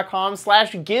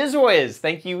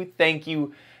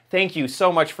patreon.com/GizWiz. Thank you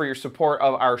so much for your support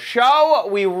of our show.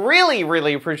 We really,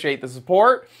 really appreciate the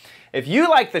support. If you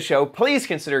like the show, please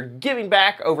consider giving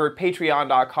back over at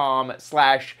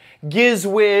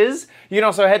patreon.com/GizWiz. You can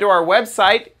also head to our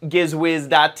website,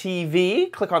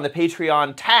 gizwiz.tv. Click on the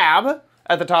Patreon tab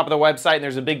at the top of the website, and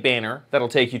there's a big banner that'll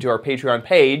take you to our Patreon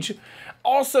page.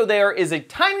 Also, there is a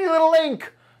tiny little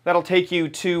link that'll take you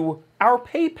to our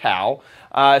PayPal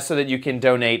so that you can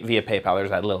donate via PayPal.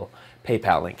 There's that little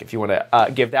PayPal link if you want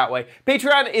to give that way.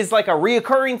 Patreon is like a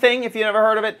reoccurring thing if you never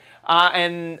heard of it.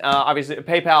 Obviously,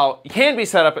 PayPal can be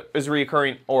set up as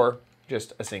reoccurring or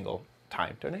just a single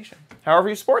time donation. However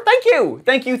you support, thank you.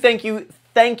 Thank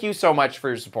you so much for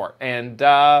your support. And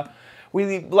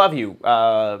we love you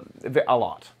a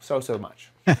lot. So much.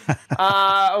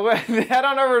 Head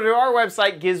on over to our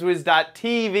website,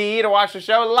 gizwiz.tv, to watch the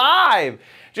show live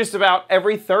just about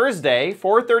every Thursday,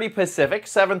 4:30 Pacific,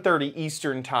 7:30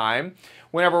 Eastern Time.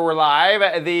 Whenever we're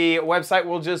live, the website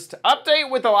will just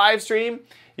update with the live stream.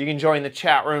 You can join the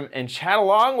chat room and chat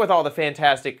along with all the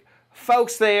fantastic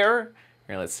folks there.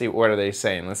 Here, let's see, what are they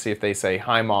saying? Let's see if they say,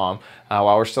 hi, Mom,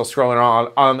 while we're still scrolling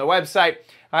on the website.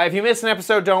 If you missed an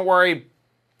episode, don't worry.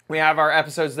 We have our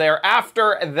episodes there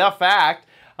after the fact.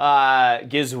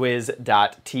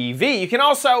 Gizwiz.tv. You can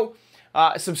also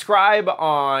subscribe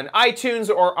on iTunes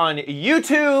or on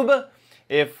YouTube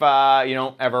if you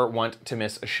don't ever want to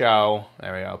miss a show.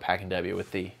 There we go, Pack and W with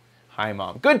the hi,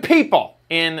 Mom. Good people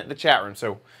in the chat room,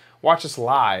 so watch us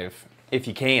live if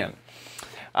you can.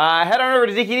 Head on over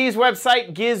to Dickie D's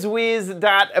website,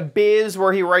 gizwiz.biz,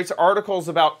 where he writes articles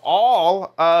about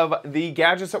all of the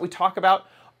gadgets that we talk about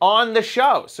on the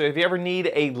show. So if you ever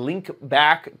need a link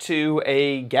back to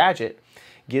a gadget,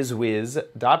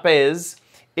 gizwiz.biz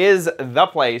is the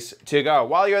place to go.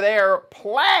 While you're there,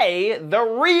 play the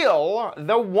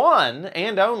one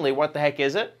and only, what the heck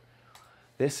is it?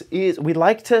 This is, we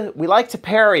like to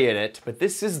parry it, but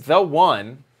this is the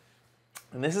one.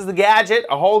 And this is the gadget,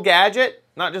 a whole gadget,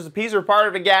 not just a piece or part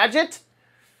of a gadget.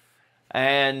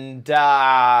 And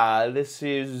this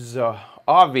is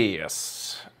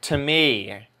obvious to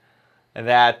me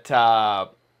that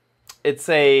it's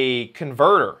a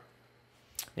converter.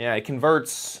 Yeah, it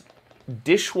converts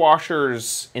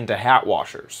dishwashers into hat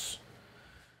washers.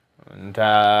 And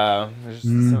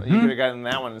you could have gotten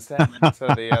that one instead of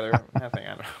the other thing.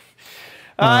 I don't know.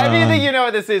 If you think you know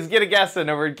what this is, get a guessing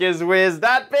over at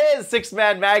GizWiz.biz.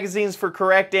 6-man magazines for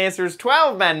correct answers,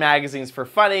 12-man magazines for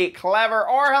funny, clever,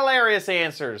 or hilarious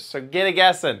answers. So get a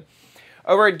guessing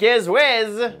over at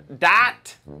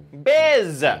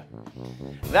GizWiz.biz.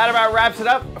 That about wraps it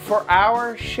up for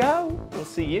our show. We'll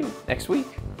see you next week.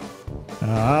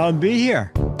 I'll be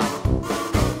here.